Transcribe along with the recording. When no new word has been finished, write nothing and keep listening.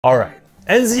All right,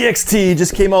 NZXT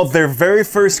just came out with their very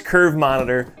first curve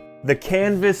monitor, the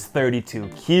Canvas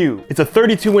 32Q. It's a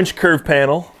 32-inch curve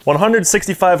panel,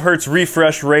 165 Hz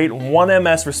refresh rate, 1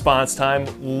 ms response time.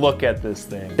 Look at this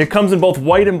thing. It comes in both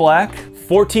white and black,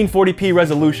 1440p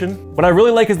resolution. What I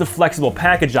really like is the flexible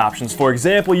package options. For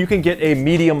example, you can get a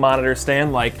medium monitor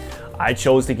stand like I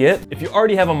chose to get. If you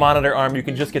already have a monitor arm, you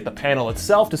can just get the panel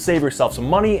itself to save yourself some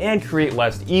money and create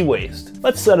less e-waste.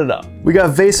 Let's set it up. We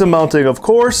got VESA mounting, of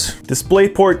course,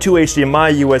 DisplayPort, 2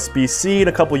 HDMI, USB-C, and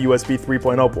a couple USB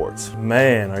 3.0 ports.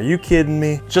 Man, are you kidding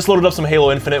me? Just loaded up some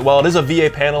Halo Infinite. While it is a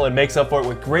VA panel, it makes up for it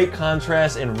with great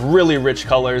contrast and really rich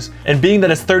colors. And being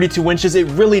that it's 32 inches, it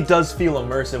really does feel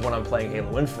immersive when I'm playing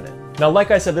Halo Infinite. Now,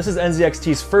 like I said, this is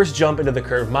NZXT's first jump into the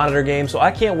curved monitor game, so I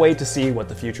can't wait to see what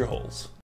the future holds.